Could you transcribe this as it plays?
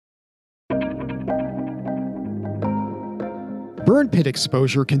Burn pit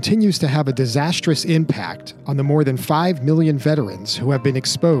exposure continues to have a disastrous impact on the more than 5 million veterans who have been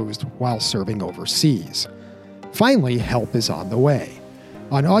exposed while serving overseas. Finally, help is on the way.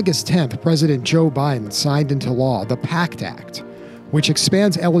 On August 10th, President Joe Biden signed into law the PACT Act, which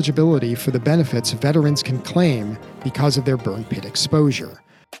expands eligibility for the benefits veterans can claim because of their burn pit exposure.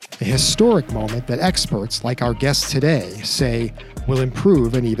 A historic moment that experts like our guest today say will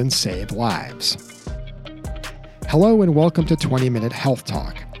improve and even save lives. Hello and welcome to 20-Minute Health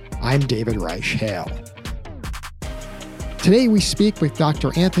Talk. I'm David Reich Hale. Today we speak with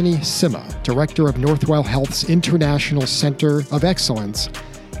Dr. Anthony Sima, Director of Northwell Health's International Center of Excellence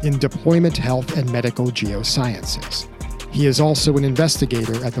in Deployment Health and Medical Geosciences. He is also an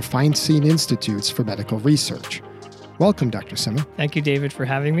investigator at the Feinstein Institutes for Medical Research. Welcome, Dr. Sima. Thank you, David, for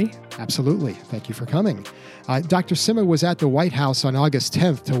having me. Absolutely. Thank you for coming. Dr. Sima was at the White House on August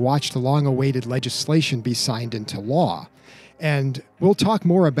 10th to watch the long-awaited legislation be signed into law. And we'll talk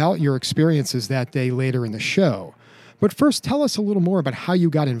more about your experiences that day later in the show. But first, tell us a little more about how you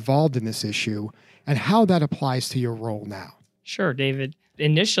got involved in this issue and how that applies to your role now. Sure, David.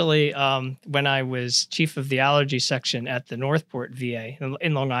 Initially, when I was chief of the allergy section at the Northport VA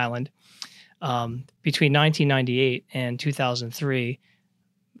in Long Island, between 1998 and 2003,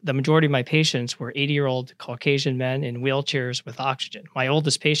 the majority of my patients were 80-year-old Caucasian men in wheelchairs with oxygen. My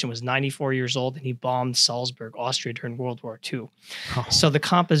oldest patient was 94 years old, and he bombed Salzburg, Austria during World War II. Oh. So the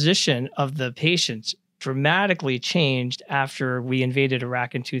composition of the patients dramatically changed after we invaded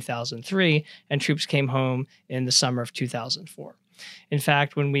Iraq in 2003 and troops came home in the summer of 2004. In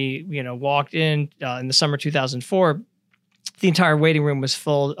fact, when we walked in the summer of 2004, the entire waiting room was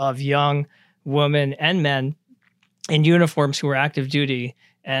full of young women and men in uniforms who were active duty,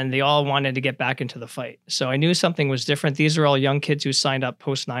 and they all wanted to get back into the fight. So I knew something was different. These are all young kids who signed up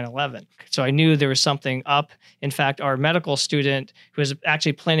post 9/11. So I knew there was something up. In fact, our medical student who was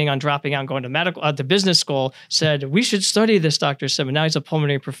actually planning on dropping out and going to business school said, "We should study this, Dr. Sima." Now he's a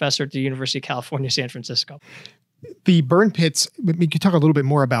pulmonary professor at the University of California, San Francisco. The burn pits, we could talk a little bit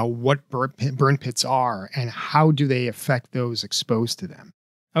more about what burn pits are and how do they affect those exposed to them.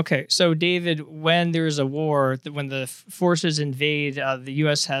 Okay, so David, when there's a war, when the forces invade, the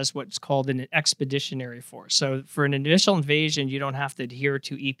U.S. has what's called an expeditionary force. So for an initial invasion, you don't have to adhere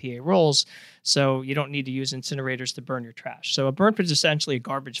to EPA rules, so you don't need to use incinerators to burn your trash. So a burn pit is essentially a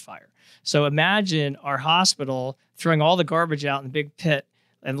garbage fire. So imagine our hospital throwing all the garbage out in the big pit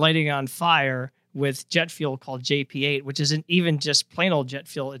and lighting it on fire with jet fuel called JP-8, which isn't even just plain old jet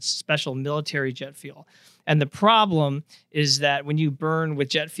fuel, it's special military jet fuel. And the problem is that when you burn with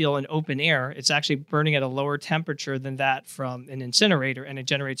jet fuel in open air, it's actually burning at a lower temperature than that from an incinerator, and it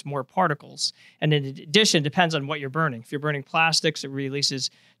generates more particles. And in addition, depends on what you're burning. If you're burning plastics, it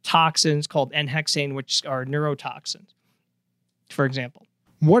releases toxins called N-hexane, which are neurotoxins, for example.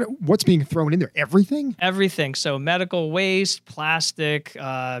 What's being thrown in there? Everything? Everything. So medical waste, plastic,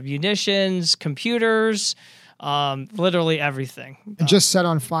 munitions, computers, literally everything. And just set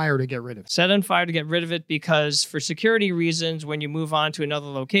on fire to get rid of it. Set on fire to get rid of it because for security reasons, when you move on to another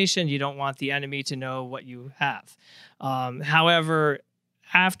location, you don't want the enemy to know what you have. However,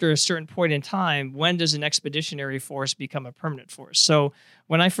 after a certain point in time, when does an expeditionary force become a permanent force? So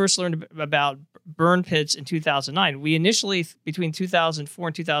when I first learned about burn pits in 2009, we initially, between 2004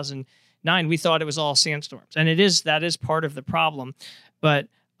 and 2009, we thought it was all sandstorms. And that is part of the problem. But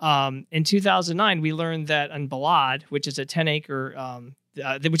in 2009, we learned that in Balad, which is a 10-acre,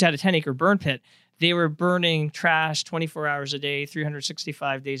 which had a 10-acre burn pit, they were burning trash 24 hours a day,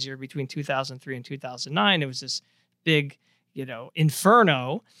 365 days a year between 2003 and 2009. It was this big,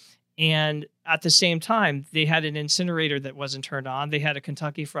 inferno. And at the same time, they had an incinerator that wasn't turned on. They had a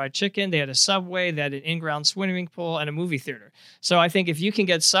Kentucky Fried Chicken. They had a Subway. They had an in-ground swimming pool and a movie theater. So I think if you can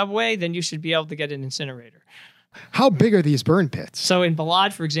get Subway, then you should be able to get an incinerator. How big are these burn pits? So in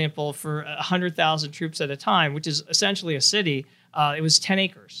Balad, for example, for 100,000 troops at a time, which is essentially a city, it was 10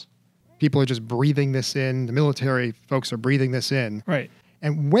 acres. People are just breathing this in. The military folks are breathing this in. Right.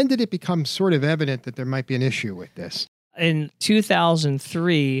 And when did it become sort of evident that there might be an issue with this? In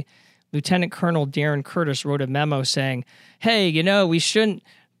 2003, Lieutenant Colonel Darren Curtis wrote a memo saying, hey, we shouldn't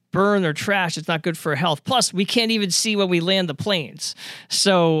burn their trash. It's not good for health. Plus, we can't even see when we land the planes.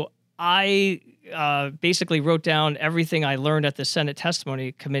 So I basically wrote down everything I learned at the Senate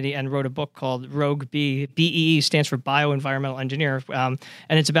Testimony Committee and wrote a book called Rogue B. BEE stands for Bioenvironmental Engineer, and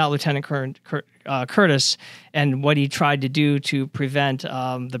it's about Lieutenant Curtis and what he tried to do to prevent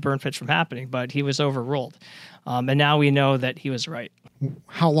the burn pits from happening, but he was overruled. And now we know that he was right.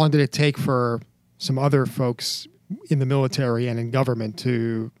 How long did it take for some other folks in the military and in government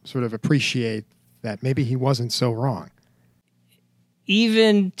to sort of appreciate that maybe he wasn't so wrong?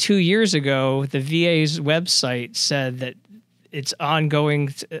 even 2 years ago, the VA's website said that it's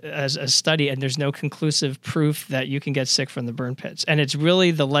ongoing as a study, and there's no conclusive proof that you can get sick from the burn pits. And it's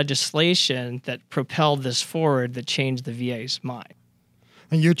really the legislation that propelled this forward that changed the VA's mind.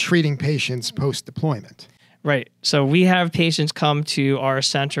 And you're treating patients post-deployment. Right. So we have patients come to our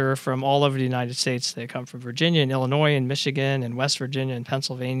center from all over the United States. They come from Virginia and Illinois and Michigan and West Virginia and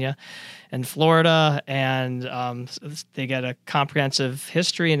Pennsylvania and Florida. And they get a comprehensive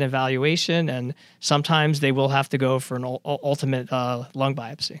history and evaluation. And sometimes they will have to go for an ultimate lung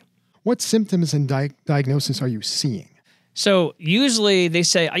biopsy. What symptoms and diagnosis are you seeing? So usually they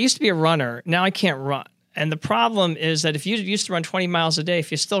say, I used to be a runner. Now I can't run. And the problem is that if you used to run 20 miles a day,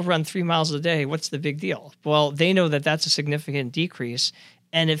 if you still run 3 miles a day, what's the big deal? Well, they know that that's a significant decrease,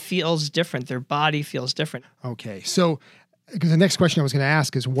 and it feels different. Their body feels different. Okay. So, because the next question I was going to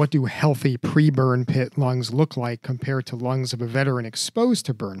ask is, what do healthy pre-burn pit lungs look like compared to lungs of a veteran exposed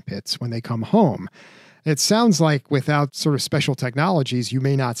to burn pits when they come home? It sounds like without sort of special technologies, you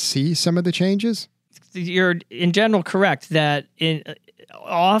may not see some of the changes. You're in general correct that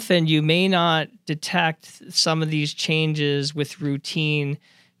often you may not detect some of these changes with routine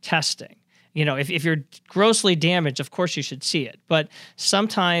testing. You know, if you're grossly damaged, of course you should see it. But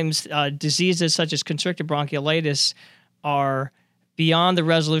sometimes diseases such as constrictive bronchiolitis are beyond the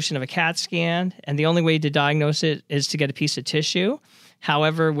resolution of a CAT scan, and the only way to diagnose it is to get a piece of tissue.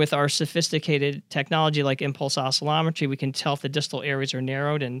 However, with our sophisticated technology like impulse oscillometry, we can tell if the distal areas are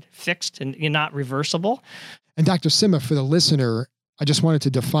narrowed and fixed and not reversible. And Dr. Sima, for the listener, I just wanted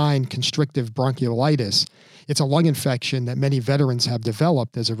to define constrictive bronchiolitis. It's a lung infection that many veterans have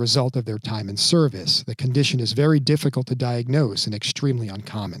developed as a result of their time in service. The condition is very difficult to diagnose and extremely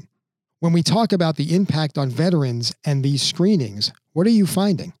uncommon. When we talk about the impact on veterans and these screenings, what are you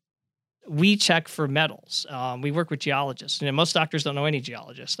finding? We check for metals. We work with geologists. Most doctors don't know any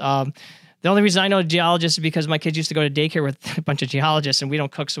geologists. The only reason I know geologists is because my kids used to go to daycare with a bunch of geologists, and we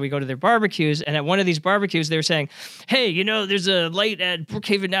don't cook, so we go to their barbecues. And at one of these barbecues, they were saying, hey, there's a light at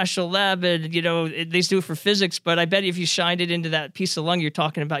Brookhaven National Lab, and, they used to do it for physics, but I bet if you shined it into that piece of lung you're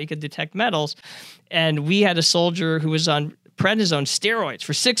talking about, you could detect metals. And we had a soldier who was on prednisone steroids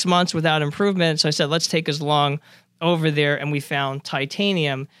for 6 months without improvement. So I said, let's take his lung over there, and we found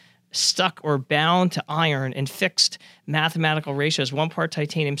titanium stuck or bound to iron in fixed mathematical ratios, 1 part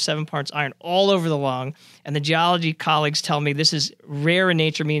titanium, 7 parts iron, all over the lung. And the geology colleagues tell me this is rare in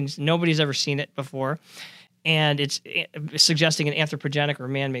nature, means nobody's ever seen it before. And it's suggesting an anthropogenic or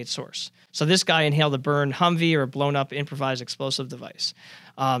man-made source. So this guy inhaled a burned Humvee or a blown-up improvised explosive device.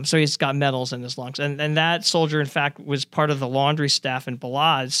 So he's got metals in his lungs. And that soldier, in fact, was part of the laundry staff in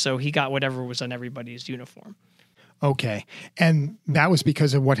Balazs, so he got whatever was on everybody's uniform. Okay. And that was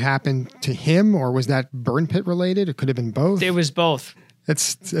because of what happened to him, or was that burn pit related? It could have been both. It was both.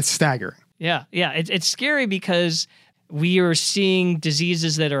 It's staggering. Yeah. It's scary because we are seeing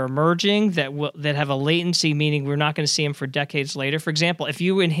diseases that are emerging that have a latency, meaning we're not going to see them for decades later. For example, if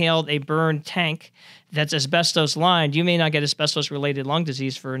you inhaled a burned tank that's asbestos lined, you may not get asbestos-related lung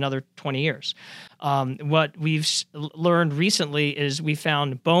disease for another 20 years. What we've learned recently is we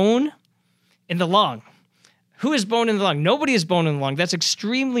found bone in the lung. Who is bone in the lung? Nobody is bone in the lung. That's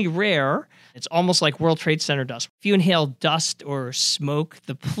extremely rare. It's almost like World Trade Center dust. If you inhale dust or smoke,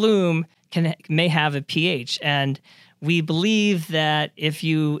 the plume may have a pH. And we believe that if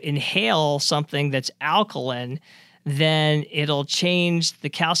you inhale something that's alkaline, then it'll change the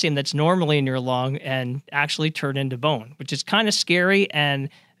calcium that's normally in your lung and actually turn into bone, which is kind of scary and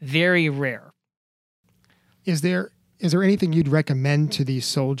very rare. Is there anything you'd recommend to these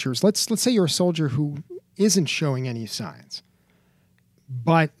soldiers? Let's say you're a soldier who isn't showing any signs,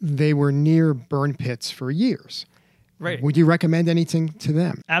 but they were near burn pits for years. Right. Would you recommend anything to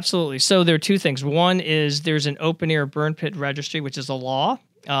them? Absolutely. So there are two things. One is there's an open air burn pit registry, which is a law,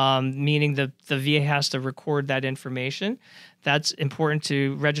 meaning the VA has to record that information. That's important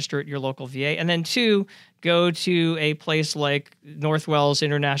to register at your local VA. And then two, go to a place like Northwell's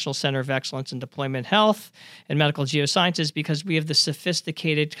International Center of Excellence in Deployment Health and Medical Geosciences, because we have the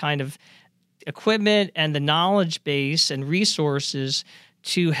sophisticated kind of equipment and the knowledge base and resources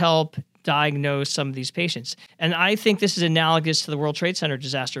to help diagnose some of these patients. And I think this is analogous to the World Trade Center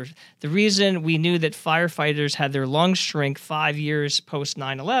disaster. The reason we knew that firefighters had their lungs shrink 5 years post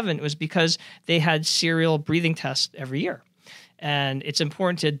 9/11 was because they had serial breathing tests every year. And it's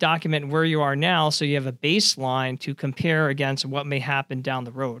important to document where you are now so you have a baseline to compare against what may happen down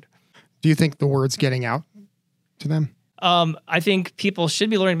the road. Do you think the word's getting out to them? I think people should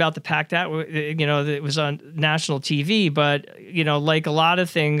be learning about the PACT Act. It was on national TV, but, like a lot of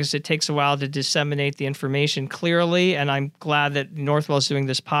things, it takes a while to disseminate the information clearly. And I'm glad that Northwell is doing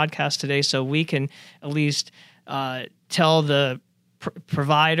this podcast today so we can at least tell the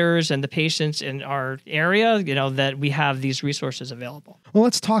providers and the patients in our area, that we have these resources available. Well,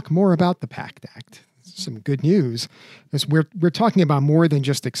 let's talk more about the PACT Act. Some good news is we're talking about more than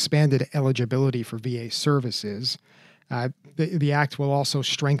just expanded eligibility for VA services. The act will also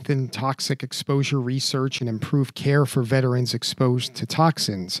strengthen toxic exposure research and improve care for veterans exposed to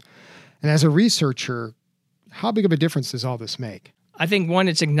toxins. And as a researcher, how big of a difference does all this make? I think, one,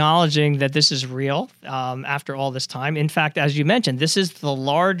 it's acknowledging that this is real after all this time. In fact, as you mentioned, this is the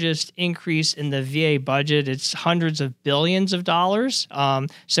largest increase in the VA budget. It's hundreds of billions of dollars.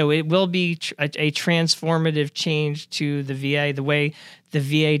 So it will be a transformative change to the VA, the way the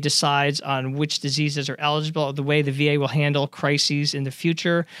VA decides on which diseases are eligible, the way the VA will handle crises in the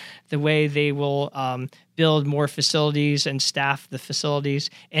future, the way they will build more facilities and staff the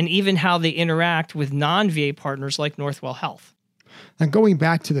facilities, and even how they interact with non-VA partners like Northwell Health. And going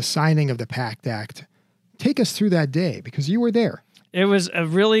back to the signing of the PACT Act, take us through that day because you were there. It was a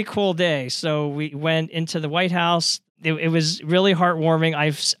really cool day. So we went into the White House. It was really heartwarming.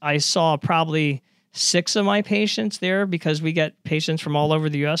 I saw probably 6 of my patients there because we get patients from all over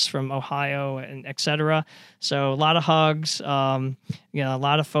the U.S., from Ohio and et cetera. So a lot of hugs, a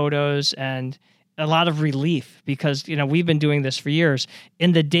lot of photos, and a lot of relief because, we've been doing this for years.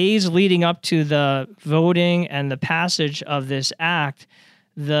 In the days leading up to the voting and the passage of this act,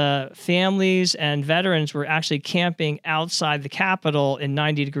 the families and veterans were actually camping outside the Capitol in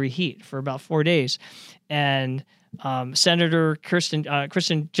 90-degree heat for about 4 days. And Senator Kirsten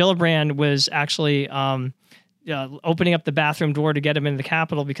Gillibrand was actually opening up the bathroom door to get him into the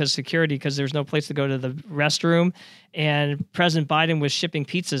Capitol because there's no place to go to the restroom. And President Biden was shipping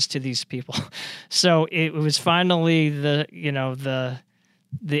pizzas to these people. So it was finally the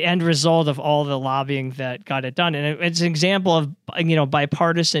end result of all the lobbying that got it done. And it's an example of,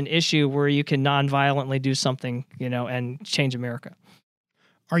 bipartisan issue where you can nonviolently do something, and change America.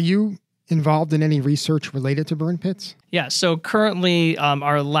 Are you involved in any research related to burn pits? Yeah, so currently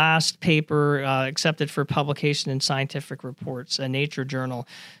our last paper accepted for publication in Scientific Reports, a Nature journal,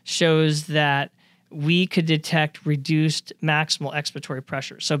 shows that we could detect reduced maximal expiratory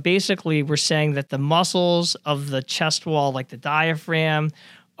pressure. So basically we're saying that the muscles of the chest wall, like the diaphragm,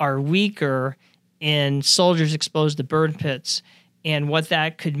 are weaker in soldiers exposed to burn pits. And what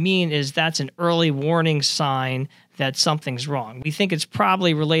that could mean is that's an early warning sign that something's wrong. We think it's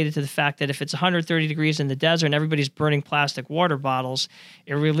probably related to the fact that if it's 130 degrees in the desert and everybody's burning plastic water bottles,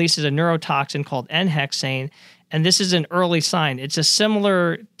 it releases a neurotoxin called N-hexane, and this is an early sign. It's a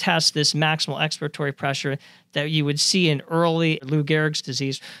similar test, this maximal expiratory pressure, that you would see in early Lou Gehrig's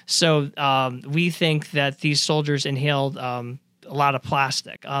disease. So we think that these soldiers inhaled a lot of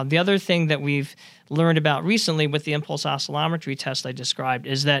plastic. The other thing that we've learned about recently with the impulse oscillometry test I described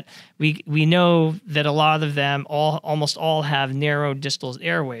is that we know that a lot of them almost all have narrow distal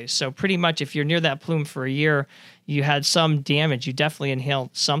airways. So pretty much if you're near that plume for a year, you had some damage. You definitely inhaled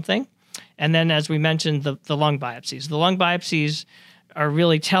something. And then, as we mentioned, the lung biopsies. The lung biopsies are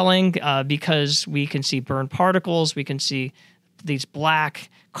really telling because we can see burn particles. We can see these black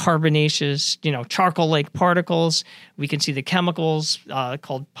carbonaceous, charcoal-like particles. We can see the chemicals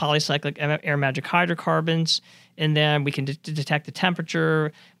called polycyclic aromatic hydrocarbons. And then we can detect the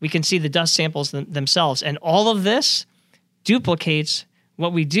temperature. We can see the dust samples themselves. And all of this duplicates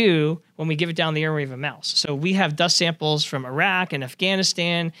what we do when we give it down the airway of a mouse. So we have dust samples from Iraq and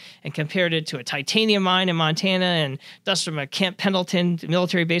Afghanistan and compared it to a titanium mine in Montana and dust from a Camp Pendleton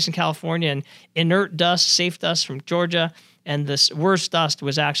military base in California and inert dust, safe dust from Georgia. And the worst dust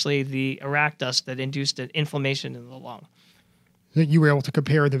was actually the Iraq dust that induced an inflammation in the lung. You were able to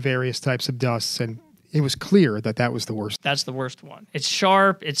compare the various types of dusts, and it was clear that that was the worst. That's the worst one. It's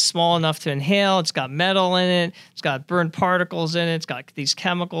sharp. It's small enough to inhale. It's got metal in it. It's got burned particles in it. It's got these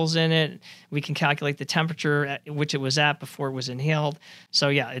chemicals in it. We can calculate the temperature at which it was at before it was inhaled. So,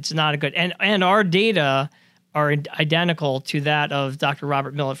 yeah, it's not a good. And our data are identical to that of Dr.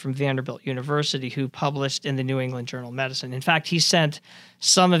 Robert Millett from Vanderbilt University, who published in the New England Journal of Medicine. In fact, he sent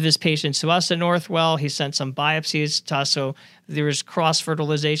some of his patients to us at Northwell. He sent some biopsies to us. So there was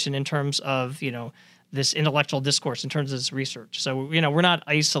cross-fertilization in terms of, this intellectual discourse in terms of this research. So, we're not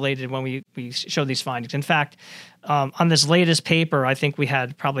isolated when we show these findings. In fact, on this latest paper, I think we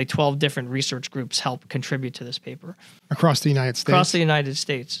had probably 12 different research groups help contribute to this paper. Across the United States? Across the United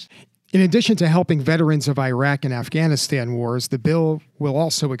States. In addition to helping veterans of Iraq and Afghanistan wars, the bill will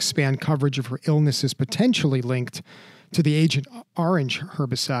also expand coverage for illnesses potentially linked to the Agent Orange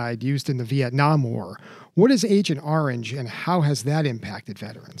herbicide used in the Vietnam War. What is Agent Orange and how has that impacted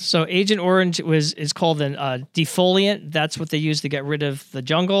veterans? So Agent Orange is called an defoliant. That's what they used to get rid of the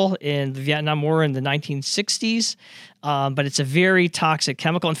jungle in the Vietnam War in the 1960s. But it's a very toxic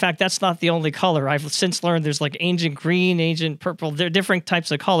chemical. In fact, that's not the only color. I've since learned there's like Agent Green, Agent Purple. There are different types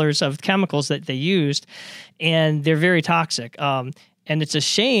of colors of chemicals that they used, and they're very toxic. And it's a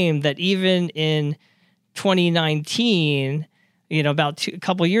shame that even in 2019, about a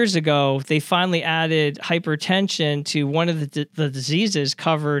couple of years ago, they finally added hypertension to one of the diseases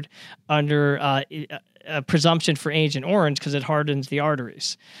covered under a presumption for Agent Orange because it hardens the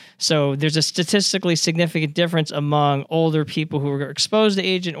arteries. So there's a statistically significant difference among older people who were exposed to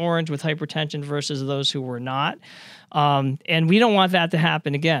Agent Orange with hypertension versus those who were not. And we don't want that to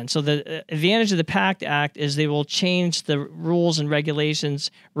happen again. So the advantage of the PACT Act is they will change the rules and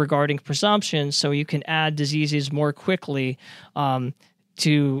regulations regarding presumptions so you can add diseases more quickly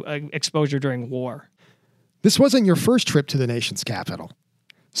to exposure during war. This wasn't your first trip to the nation's capital.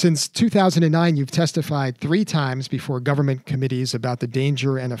 Since 2009, you've testified 3 times before government committees about the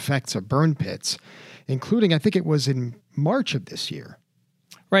danger and effects of burn pits, including, I think it was in March of this year.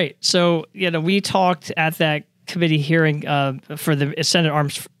 Right. So, we talked at that committee hearing for the Senate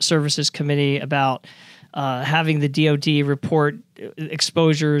Armed Services Committee about having the DoD report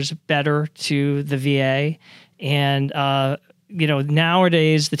exposures better to the VA. And,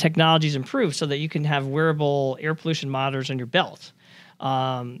 nowadays the technology's improved so that you can have wearable air pollution monitors on your belt.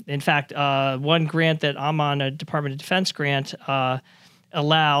 In fact, one grant that I'm on, a Department of Defense grant,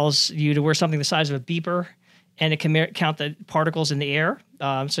 allows you to wear something the size of a beeper, and it can count the particles in the air,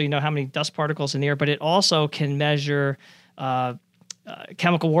 so you know how many dust particles in the air, but it also can measure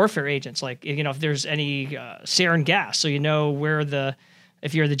chemical warfare agents, like, if there's any sarin gas, so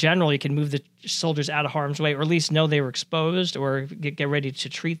if you're the general, you can move the soldiers out of harm's way, or at least know they were exposed or get ready to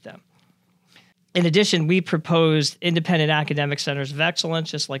treat them. In addition, we proposed independent academic centers of excellence,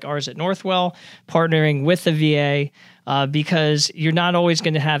 just like ours at Northwell, partnering with the VA, because you're not always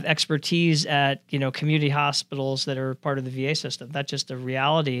going to have expertise at community hospitals that are part of the VA system. That's just a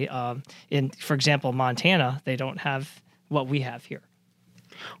reality. For example, Montana, they don't have what we have here.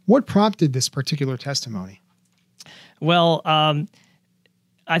 What prompted this particular testimony? Well,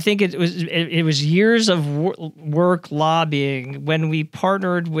 I think it was years of work lobbying. When we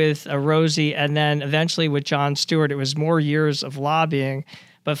partnered with Rosie and then eventually with Jon Stewart, it was more years of lobbying.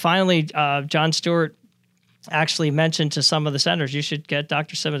 But finally, Jon Stewart actually mentioned to some of the senators, you should get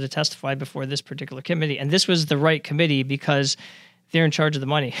Dr. Simmons to testify before this particular committee. And this was the right committee because they're in charge of the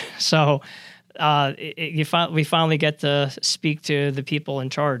money. So we finally get to speak to the people in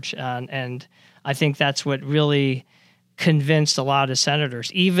charge. And I think that's what really convinced a lot of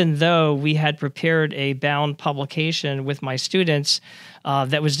senators, even though we had prepared a bound publication with my students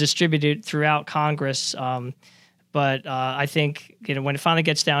that was distributed throughout Congress. But I think, when it finally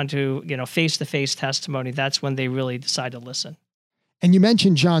gets down to, face-to-face testimony, that's when they really decide to listen. And you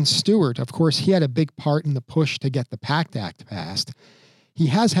mentioned Jon Stewart. Of course, he had a big part in the push to get the PACT Act passed. He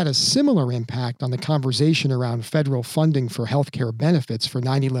has had a similar impact on the conversation around federal funding for healthcare benefits for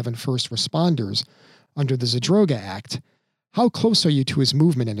 9/11 first responders under the Zadroga Act. How close are you to his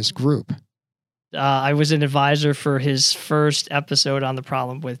movement and his group? I was an advisor for his first episode on The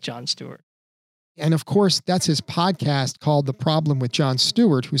Problem with Jon Stewart. And of course, that's his podcast called The Problem with Jon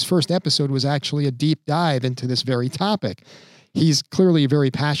Stewart, whose first episode was actually a deep dive into this very topic. He's clearly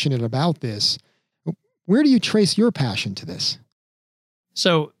very passionate about this. Where do you trace your passion to this?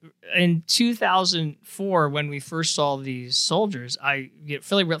 So in 2004, when we first saw these soldiers, I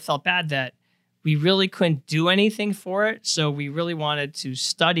really felt bad that we really couldn't do anything for it. So we really wanted to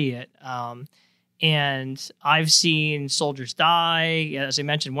study it. And I've seen soldiers die. As I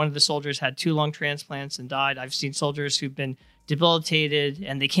mentioned, one of the soldiers had 2 lung transplants and died. I've seen soldiers who've been debilitated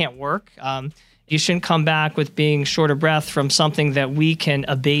and they can't work. You shouldn't come back with being short of breath from something that we can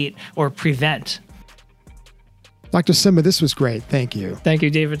abate or prevent. Dr. Simba, this was great. Thank you. Thank you,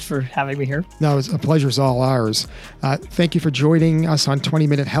 David, for having me here. No, it's a pleasure's all ours. Thank you for joining us on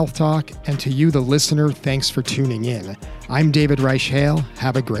 20-Minute Health Talk. And to you, the listener, thanks for tuning in. I'm David Reich-Hale.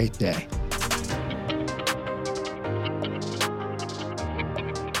 Have a great day.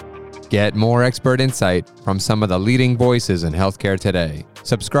 Get more expert insight from some of the leading voices in healthcare today.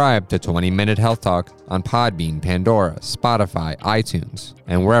 Subscribe to 20-Minute Health Talk on Podbean, Pandora, Spotify, iTunes,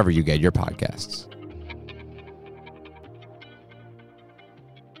 and wherever you get your podcasts.